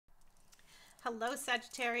Hello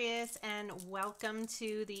Sagittarius, and welcome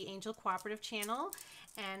to the Angel Cooperative channel.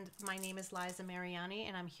 And my name is Liza Mariani,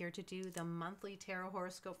 and I'm here to do the monthly tarot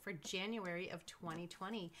horoscope for January of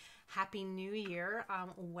 2020. Happy New Year.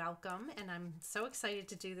 Welcome, and I'm so excited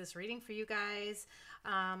to do this reading for you guys,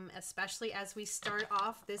 especially as we start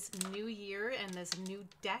off this new year and this new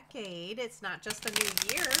decade. It's not just a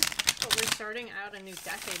new year, but we're starting out a new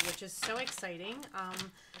decade, which is so exciting.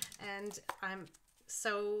 And I'm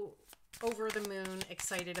so over the moon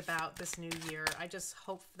excited about this new year. I just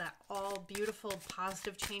hope that all beautiful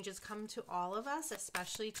positive changes come to all of us,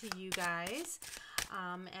 especially to you guys,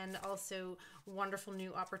 and also wonderful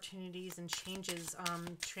new opportunities and changes,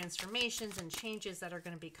 transformations and changes that are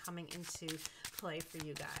going to be coming into play for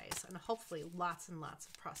you guys, and hopefully lots and lots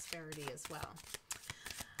of prosperity as well.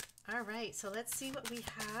 All right, so let's see what we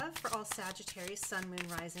have for all Sagittarius, Sun, Moon,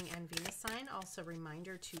 Rising, and Venus sign. Also,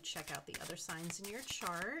 reminder to check out the other signs in your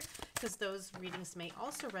chart because those readings may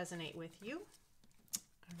also resonate with you.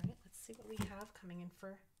 All right, let's see what we have coming in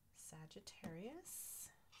for Sagittarius.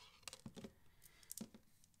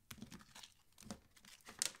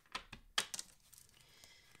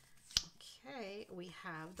 Okay, we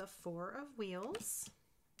have the Four of Wheels,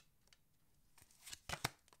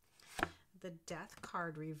 the Death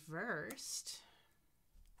card reversed,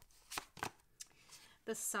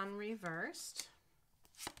 the Sun reversed,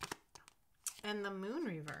 and the Moon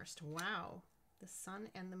reversed. Wow, the Sun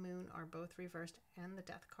and the Moon are both reversed, and the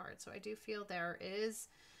Death card. So I do feel there is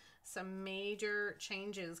some major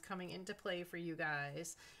changes coming into play for you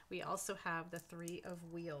guys. We also have the Three of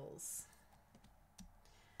Wheels.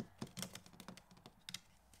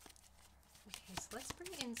 Okay, so let's bring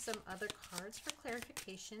in some other cards for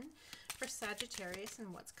clarification for Sagittarius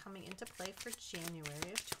and what's coming into play for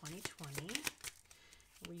January of 2020.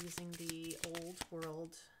 We're using the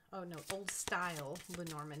old style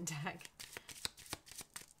Lenormand deck.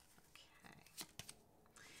 Okay.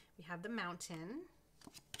 We have the Mountain,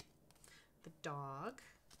 the Dog,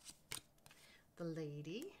 the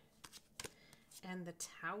Lady, and the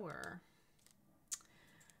Tower.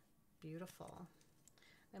 Beautiful.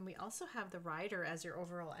 And we also have the Rider as your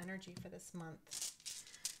overall energy for this month.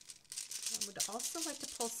 I would also like to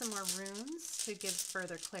pull some more runes to give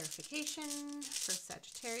further clarification for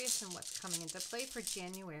Sagittarius and what's coming into play for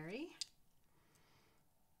January.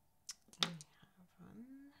 We have 1,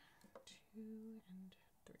 2, and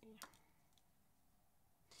 3.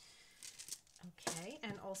 Okay,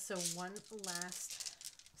 and also one last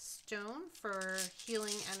stone for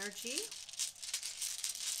healing energy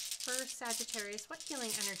for Sagittarius. What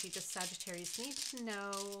healing energy does Sagittarius need to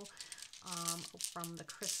know from the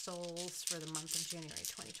crystals for the month of January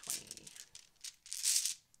 2020?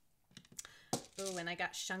 Oh, and I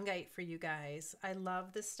got shungite for you guys. I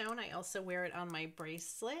love this stone. I also wear it on my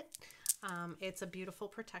bracelet. It's a beautiful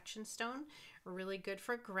protection stone, really good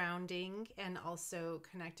for grounding and also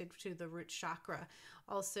connected to the root chakra.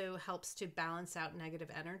 Also helps to balance out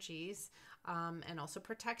negative energies, and also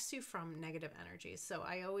protects you from negative energies. So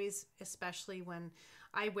I always, especially when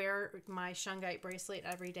I wear my shungite bracelet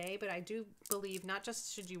every day, but I do believe not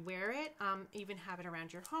just should you wear it, even have it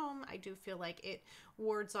around your home. I do feel like it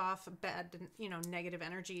wards off bad, negative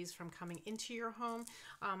energies from coming into your home.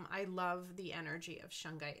 I love the energy of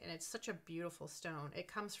shungite, and it's such a beautiful stone. It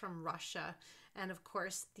comes from Russia, and of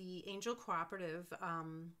course the Angel Cooperative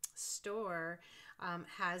store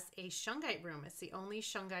has a shungite room. It's the only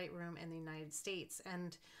shungite room in the United States,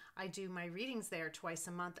 and I do my readings there twice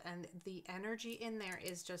a month, and the energy in there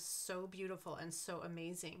is just so beautiful and so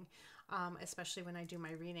amazing, especially when I do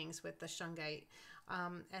my readings with the shungite.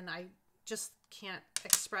 And I just can't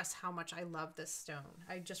express how much I love this stone.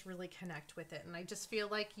 I just really connect with it, and I just feel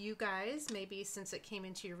like you guys, maybe since it came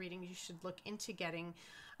into your reading, you should look into getting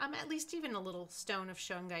at least even a little stone of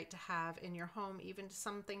shungite to have in your home, even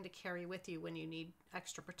something to carry with you when you need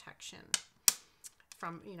extra protection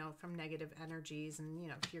from negative energies.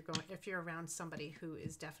 And if you're around somebody who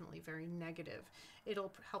is definitely very negative,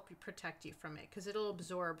 it'll help you protect you from it, because it'll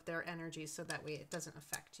absorb their energy so that way it doesn't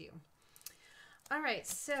affect you. All right,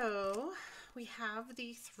 so we have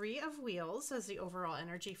the Three of Wheels as the overall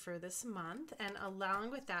energy for this month, and along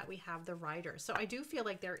with that we have the Rider. So I do feel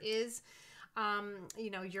like there is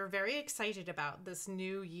you're very excited about this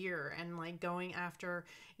new year and like going after,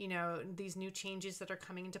 these new changes that are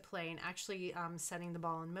coming into play, and actually setting the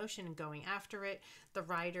ball in motion and going after it. The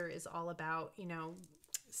Rider is all about,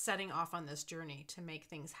 setting off on this journey to make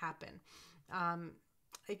things happen.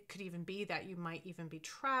 It could even be that you might even be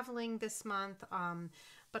traveling this month.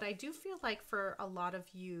 But I do feel like for a lot of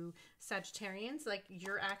you Sagittarians, like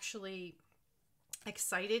you're actually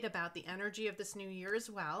excited about the energy of this new year as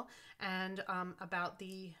well, and about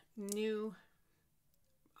the new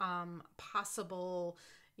possible,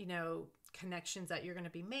 connections that you're going to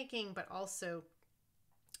be making, but also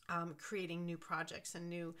creating new projects and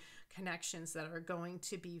new connections that are going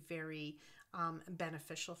to be very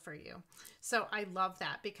beneficial for you. So I love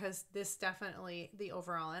that, because this definitely, the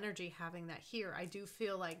overall energy, having that here, I do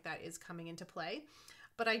feel like that is coming into play.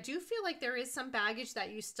 But I do feel like there is some baggage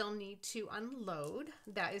that you still need to unload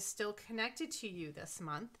that is still connected to you this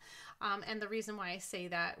month. And the reason why I say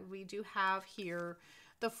that, we do have here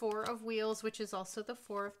the Four of Wheels, which is also the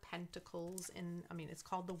Four of Pentacles. And I mean, it's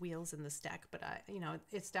called the Wheels in this deck, but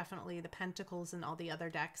it's definitely the Pentacles in all the other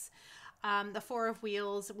decks. The Four of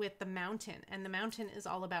Wheels with the Mountain, and the Mountain is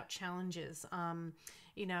all about challenges,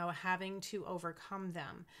 having to overcome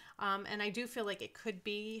them. And I do feel like it could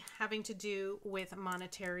be having to do with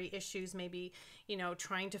monetary issues, maybe,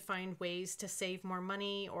 trying to find ways to save more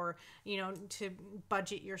money, or, to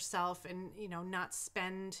budget yourself and, not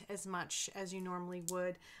spend as much as you normally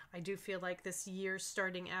would. I do feel like this year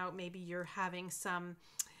starting out, maybe you're having some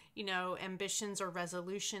ambitions or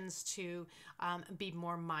resolutions to be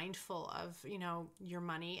more mindful of, your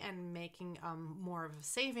money, and making more of a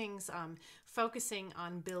savings, focusing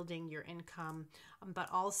on building your income, but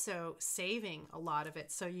also saving a lot of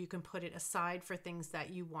it so you can put it aside for things that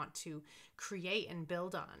you want to create and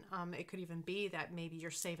build on. It could even be that maybe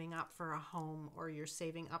you're saving up for a home, or you're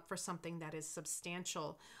saving up for something that is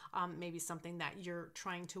substantial, maybe something that you're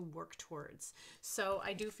trying to work towards. So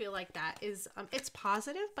I do feel like that is, it's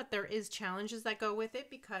positive, but there is challenges that go with it,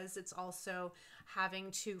 because it's also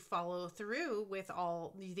having to follow through with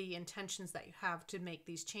all the intentions that you have to make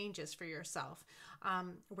these changes for yourself,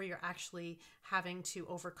 where you're actually having to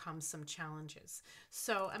overcome some challenges.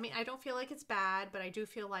 So, I mean, I don't feel like it's bad, but I do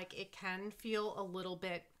feel like it can feel a little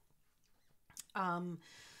bit,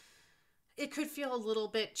 it could feel a little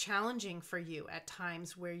bit challenging for you at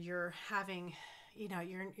times, where you're having,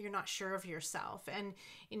 you're not sure of yourself, and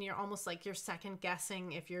you're almost like you're second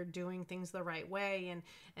guessing if you're doing things the right way,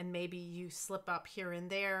 and maybe you slip up here and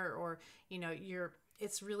there, or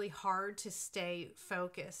it's really hard to stay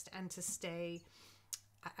focused and to stay,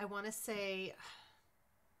 I want to say,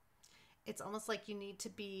 it's almost like you need to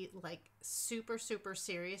be like super, super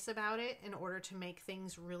serious about it in order to make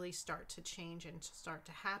things really start to change and to start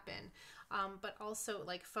to happen. But also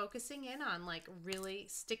like focusing in on like really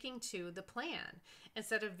sticking to the plan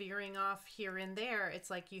instead of veering off here and there.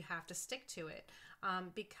 It's like you have to stick to it,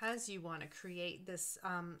 because you want to create this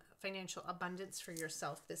financial abundance for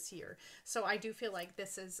yourself this year. So I do feel like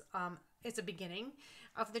this is it's a beginning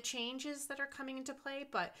of the changes that are coming into play,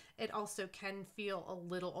 but it also can feel a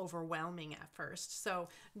little overwhelming at first. So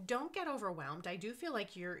don't get overwhelmed. I do feel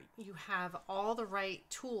like you have all the right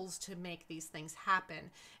tools to make these things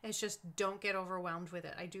happen. It's just don't get overwhelmed with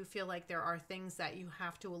it. I do feel like there are things that you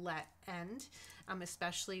have to let end,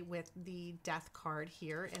 especially with the Death card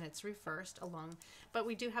here, and it's reversed along, but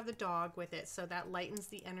we do have the dog with it, so that lightens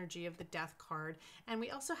the energy of the Death card. And we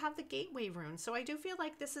also have the Gateway rune. So I do feel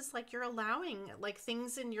like this is like you're allowing like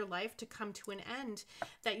things in your life to come to an end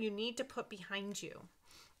that you need to put behind you.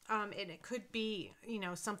 And it could be,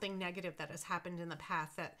 something negative that has happened in the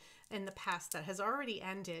past that has already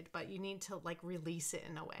ended, but you need to like release it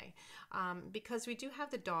in a way, because we do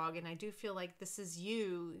have the dog, and I do feel like this is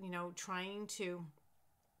you, trying to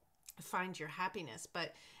find your happiness,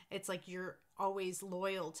 but it's like you're always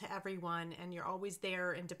loyal to everyone, and you're always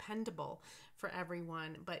there and dependable for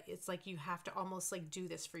everyone, but it's like you have to almost like do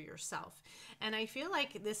this for yourself. And I feel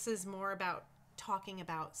like this is more about talking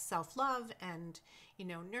about self-love and,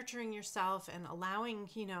 nurturing yourself and allowing,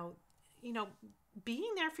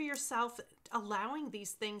 being there for yourself, allowing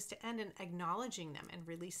these things to end and acknowledging them and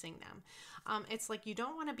releasing them. It's like you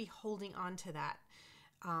don't want to be holding on to that,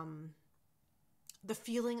 the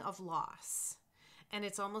feeling of loss. And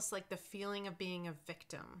it's almost like the feeling of being a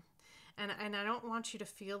victim. And I don't want you to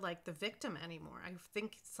feel like the victim anymore. I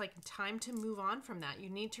think it's like time to move on from that. You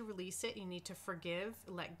need to release it. You need to forgive,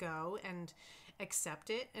 let go, and accept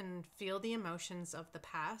it and feel the emotions of the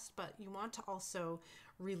past. But you want to also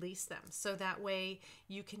release them, so that way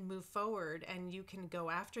you can move forward and you can go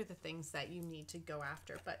after the things that you need to go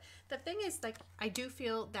after. But the thing is, like, I do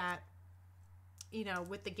feel that,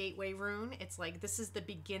 with the Gateway rune, it's like this is the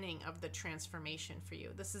beginning of the transformation for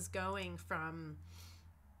you. This is going from,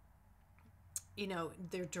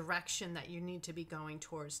 the direction that you need to be going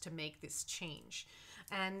towards to make this change.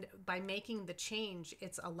 And by making the change,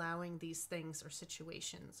 it's allowing these things or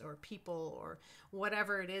situations or people or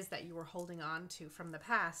whatever it is that you were holding on to from the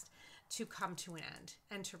past to come to an end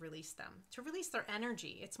and to release them, to release their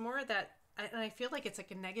energy. It's more that and I feel like it's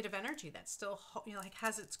like a negative energy that still, you know, like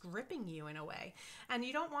has it's gripping you in a way. And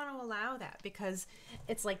you don't want to allow that, because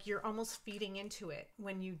it's like you're almost feeding into it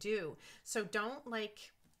when you do. So don't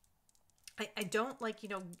like, I don't like, you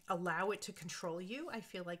know, allow it to control you. I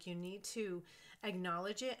feel like you need to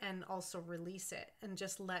acknowledge it and also release it, and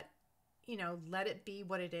just let, you know, let it be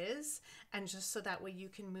what it is. And just so that way you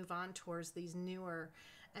can move on towards these newer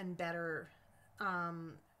and better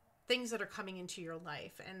things that are coming into your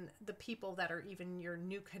life, and the people that are even your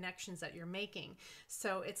new connections that you're making.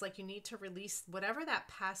 So it's like you need to release whatever that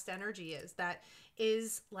past energy is that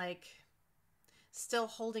is like still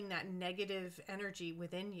holding that negative energy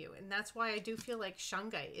within you. And that's why I do feel like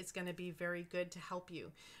shungite is going to be very good to help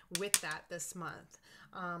you with that this month.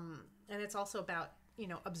 And it's also about, you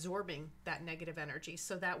know, absorbing that negative energy,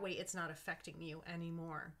 so that way it's not affecting you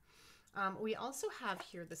anymore. We also have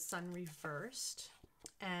here the sun reversed,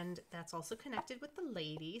 and that's also connected with the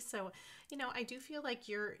lady. So, you know, I do feel like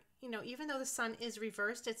you're, you know, even though the sun is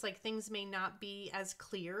reversed, it's like things may not be as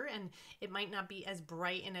clear, and it might not be as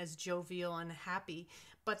bright and as jovial and happy.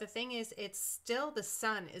 But the thing is, it's still, the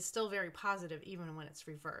sun is still very positive even when it's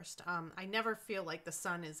reversed. I never feel like the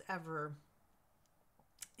sun is ever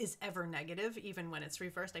negative, even when it's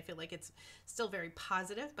reversed. I feel like it's still very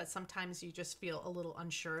positive, but sometimes you just feel a little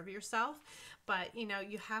unsure of yourself. But, you know,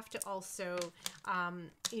 you have to also,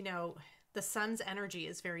 you know, the sun's energy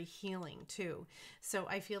is very healing too. So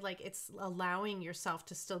I feel like it's allowing yourself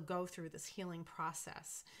to still go through this healing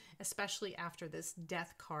process, especially after this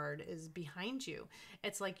death card is behind you.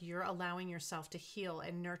 It's like you're allowing yourself to heal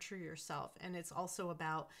and nurture yourself. And it's also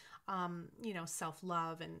about, you know,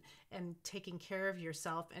 self-love and taking care of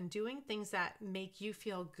yourself and doing things that make you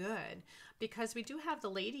feel good, because we do have the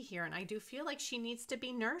lady here, and I do feel like she needs to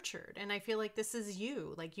be nurtured. And I feel like this is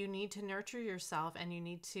you, like you need to nurture yourself, and you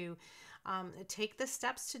need to take the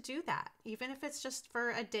steps to do that, even if it's just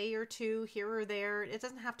for a day or two here or there. It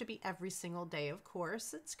doesn't have to be every single day, of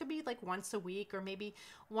course. It could be like once a week, or maybe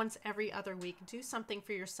once every other week. Do something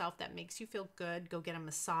for yourself that makes you feel good. Go get a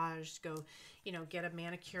massage, go, you know, get a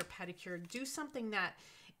manicure, pedicure. Do something that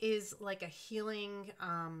is like a healing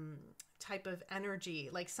type of energy,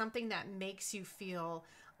 like something that makes you feel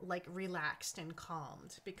like relaxed and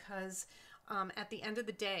calmed, because at the end of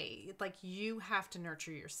the day, like you have to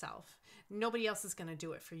nurture yourself. Nobody else is going to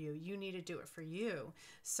do it for you. You need to do it for you.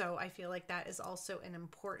 So I feel like that is also an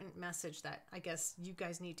important message that I guess you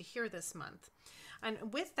guys need to hear this month.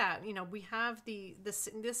 And with that, you know, we have this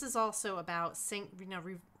is also about, you know,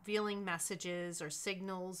 revealing messages or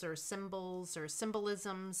signals or symbols or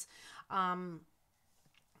symbolisms.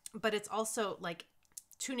 But it's also like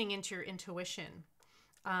tuning into your intuition.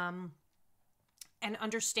 And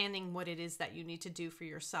understanding what it is that you need to do for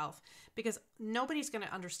yourself, because nobody's going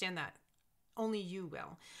to understand that. Only you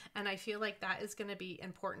will. And I feel like that is going to be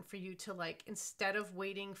important for you to, like, instead of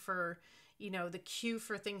waiting for, you know, the cue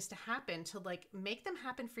for things to happen, to like make them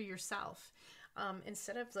happen for yourself.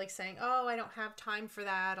 Instead of like saying, oh, I don't have time for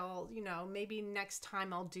that, I'll, you know, maybe next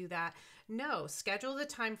time I'll do that. No, schedule the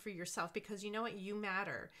time for yourself, because you know what, you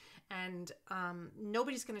matter. And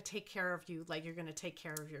nobody's going to take care of you like you're going to take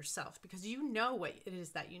care of yourself, because you know what it is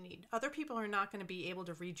that you need. Other people are not going to be able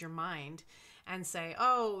to read your mind and say,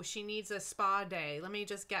 oh, she needs a spa day, let me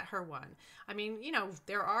just get her one. I mean, you know,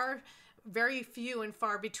 there are very few and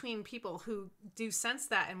far between people who do sense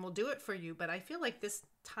that and will do it for you. But I feel like this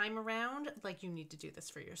time around, like, you need to do this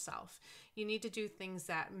for yourself. You need to do things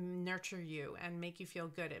that nurture you and make you feel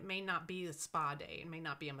good. It may not be a spa day. It may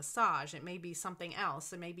not be a massage. It may be something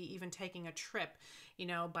else. It may be even taking a trip, you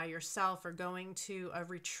know, by yourself, or going to a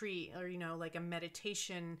retreat, or, you know, like a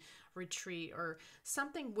meditation retreat, or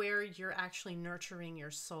something where you're actually nurturing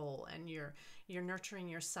your soul and you're nurturing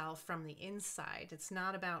yourself from the inside. It's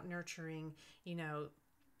not about nurturing, you know,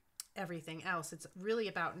 everything else. It's really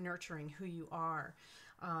about nurturing who you are,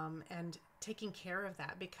 and taking care of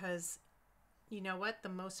that, because you know what? The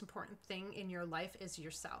most important thing in your life is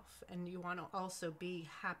yourself, and you want to also be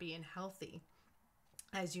happy and healthy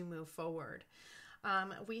as you move forward.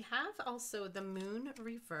 We have also the moon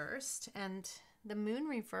reversed, and the moon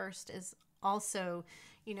reversed is also,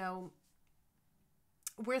 you know,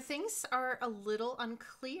 where things are a little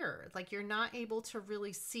unclear, like you're not able to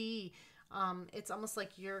really see. It's almost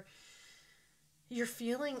like you're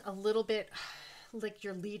feeling a little bit like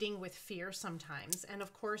you're leading with fear sometimes. And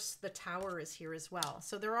of course, the Tower is here as well.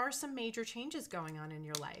 So there are some major changes going on in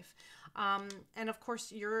your life. And of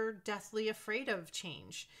course, you're deathly afraid of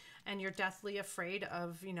change, and you're deathly afraid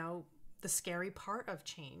of, you know, the scary part of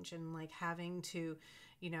change, and like having to,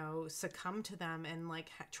 succumb to them and like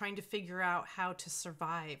trying to figure out how to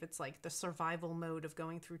survive. It's like the survival mode of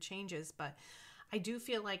going through changes. But I do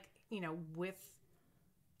feel like, with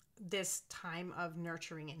this time of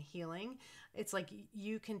nurturing and healing, it's like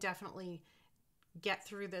you can definitely get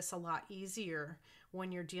through this a lot easier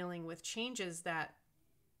when you're dealing with changes that,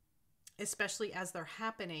 especially as they're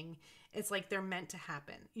happening, it's like they're meant to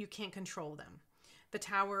happen. You can't control them. The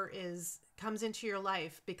Tower comes into your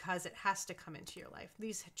life because it has to come into your life.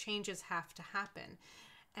 These changes have to happen,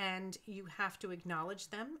 and you have to acknowledge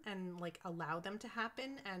them and like allow them to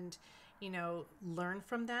happen, and learn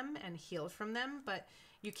from them and heal from them. But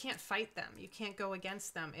you can't fight them. You can't go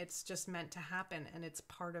against them. It's just meant to happen, and it's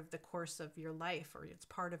part of the course of your life, or it's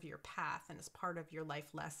part of your path, and it's part of your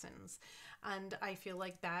life lessons. And I feel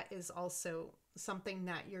like that is also something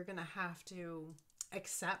that you're going to have to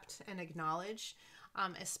accept and acknowledge,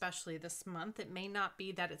 especially this month. It may not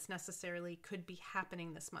be that it's necessarily could be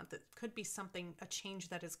happening this month. It could be a change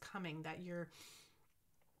that is coming that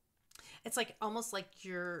it's like almost like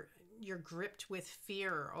you're gripped with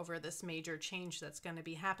fear over this major change that's going to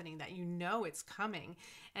be happening, that it's coming,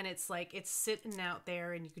 and it's like it's sitting out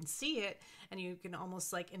there and you can see it and you can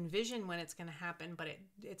almost like envision when it's going to happen, but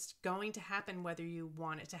it's going to happen whether you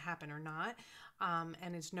want it to happen or not,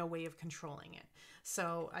 and there's no way of controlling it.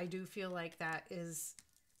 So I do feel like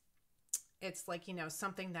it's like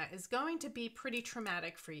something that is going to be pretty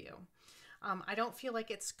traumatic for you. I don't feel like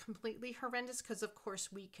it's completely horrendous, because of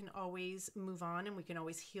course we can always move on and we can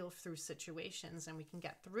always heal through situations and we can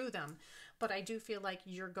get through them. But I do feel like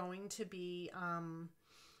you're going to be,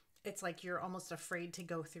 it's like you're almost afraid to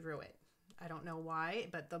go through it. I don't know why,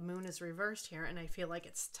 but the moon is reversed here, and I feel like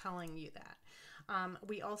it's telling you that.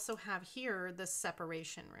 We also have here the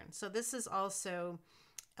separation rune. So this is also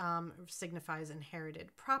signifies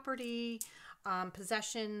inherited property,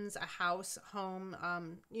 possessions, a house, home,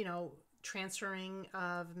 transferring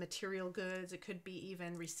of material goods. It could be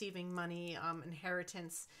even receiving money,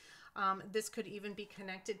 inheritance. This could even be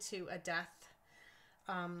connected to a death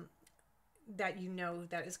that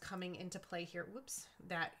that is coming into play here.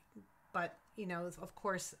 But of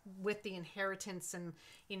course, with the inheritance and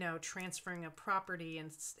transferring of property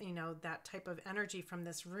and that type of energy from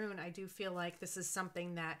this rune, I do feel like this is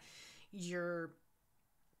something that you're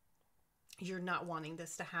not wanting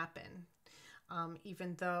this to happen.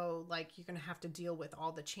 Even though like you're going to have to deal with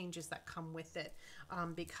all the changes that come with it,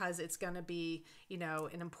 because it's going to be,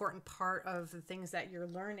 an important part of the things that you're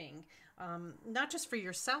learning, not just for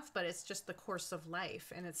yourself, but it's just the course of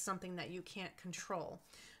life, and it's something that you can't control.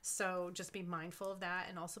 So just be mindful of that,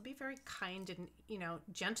 and also be very kind and,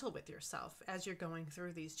 gentle with yourself as you're going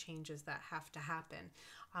through these changes that have to happen.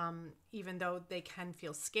 Even though they can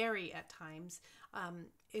feel scary at times,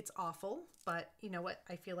 it's awful, but you know what?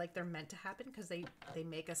 I feel like they're meant to happen because they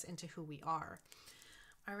make us into who we are.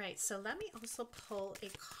 All right, so let me also pull a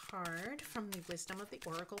card from the Wisdom of the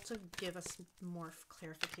Oracle to give us more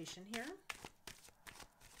clarification here.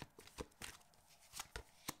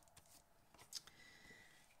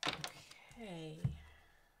 Okay.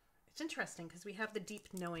 It's interesting because we have the Deep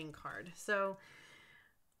Knowing card. So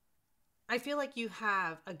I feel like you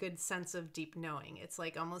have a good sense of deep knowing. It's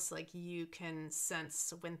like almost like you can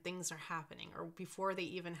sense when things are happening or before they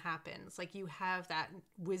even happen. It's like you have that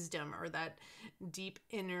wisdom or that deep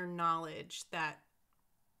inner knowledge that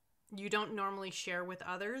you don't normally share with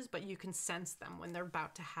others, but you can sense them when they're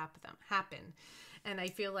about to happen. And I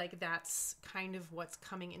feel like that's kind of what's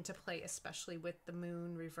coming into play, especially with the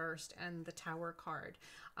moon reversed and the Tower card.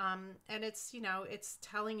 And it's, it's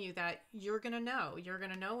telling you that you're going to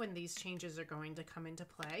know when these changes are going to come into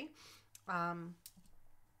play. And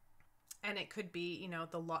it could be,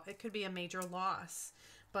 it could be a major loss,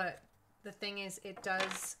 but the thing is, it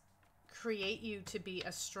does create you to be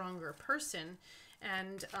a stronger person.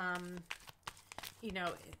 And,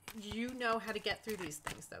 you know how to get through these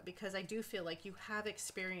things, though, because I do feel like you have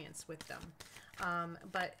experience with them.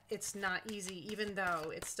 But it's not easy, even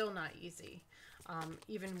though it's still not easy,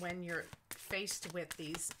 even when you're faced with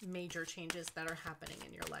these major changes that are happening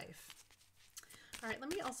in your life. All right,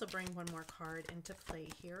 let me also bring one more card into play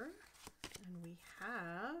here. And we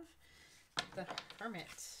have the Hermit.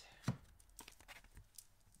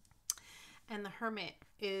 And the Hermit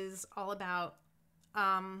is all about...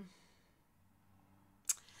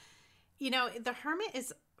 the Hermit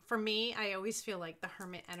is, for me, I always feel like the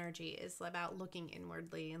Hermit energy is about looking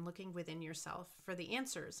inwardly and looking within yourself for the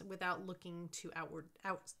answers without looking to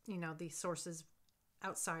the sources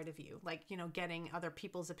outside of you, like, getting other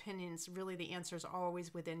people's opinions. Really, the answers are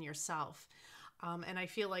always within yourself. And I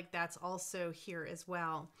feel like that's also here as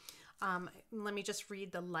well. Let me just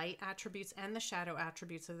read the light attributes and the shadow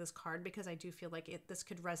attributes of this card, because I do feel like this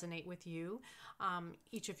could resonate with you,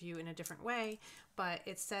 each of you in a different way. But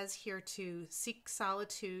it says here to seek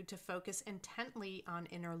solitude, to focus intently on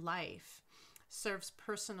inner life, serves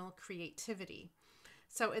personal creativity.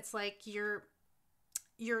 So it's like you're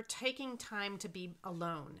taking time to be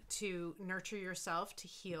alone, to nurture yourself, to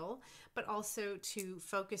heal, but also to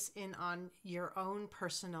focus in on your own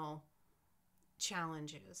personal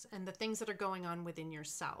challenges and the things that are going on within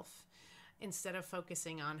yourself, instead of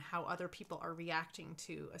focusing on how other people are reacting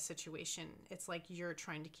to a situation. It's like you're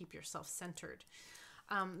trying to keep yourself centered.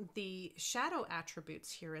 The shadow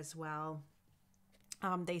attributes here as well.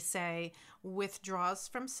 They say withdraws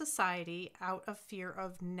from society out of fear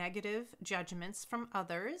of negative judgments from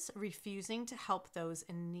others, refusing to help those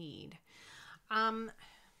in need.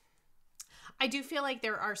 I do feel like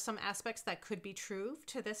there are some aspects that could be true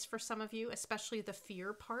to this for some of you, especially the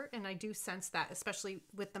fear part. And I do sense that, especially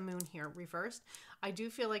with the moon here reversed. I do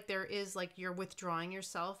feel like there is like you're withdrawing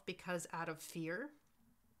yourself because out of fear.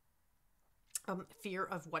 Fear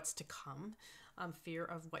of what's to come, fear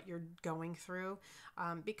of what you're going through,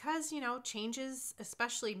 because, changes,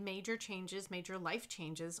 especially major changes, major life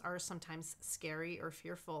changes, are sometimes scary or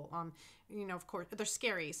fearful. Of course, they're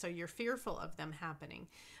scary, so you're fearful of them happening.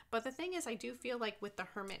 But the thing is, I do feel like with the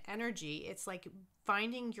Hermit energy, it's like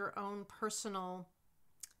finding your own personal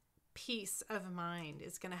peace of mind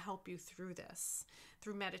is going to help you through this,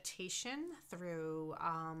 through meditation, through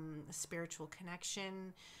spiritual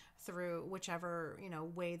connection, through whichever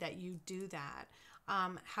way that you do that.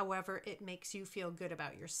 However it makes you feel good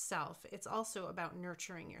about yourself. It's also about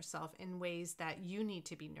nurturing yourself in ways that you need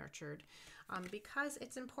to be nurtured, because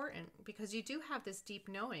it's important, because you do have this deep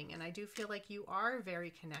knowing, and I do feel like you are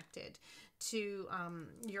very connected to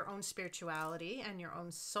your own spirituality and your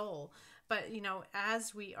own soul. But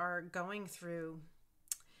as we are going through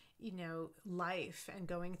life and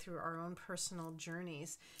going through our own personal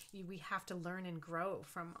journeys, we have to learn and grow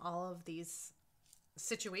from all of these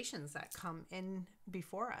situations that come in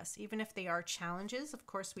before us, even if they are challenges. Of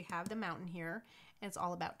course, we have the mountain here, and it's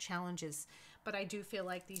all about challenges. But I do feel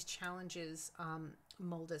like these challenges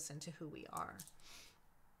mold us into who we are.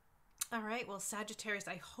 All right, well, Sagittarius,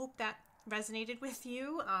 I hope that resonated with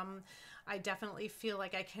you. I definitely feel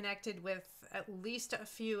like I connected with at least a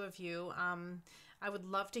few of you. I would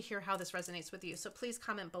love to hear how this resonates with you. So please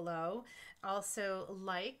comment below. Also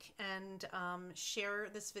like and share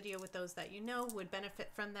this video with those that would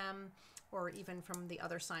benefit from them, or even from the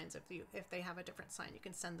other signs. If they have a different sign, you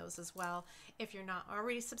can send those as well. If you're not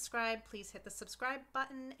already subscribed, please hit the subscribe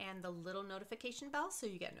button and the little notification bell so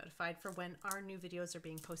you get notified for when our new videos are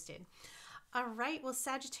being posted. All right, well,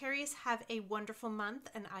 Sagittarius, have a wonderful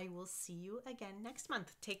month, and I will see you again next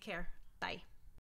month. Take care. Bye.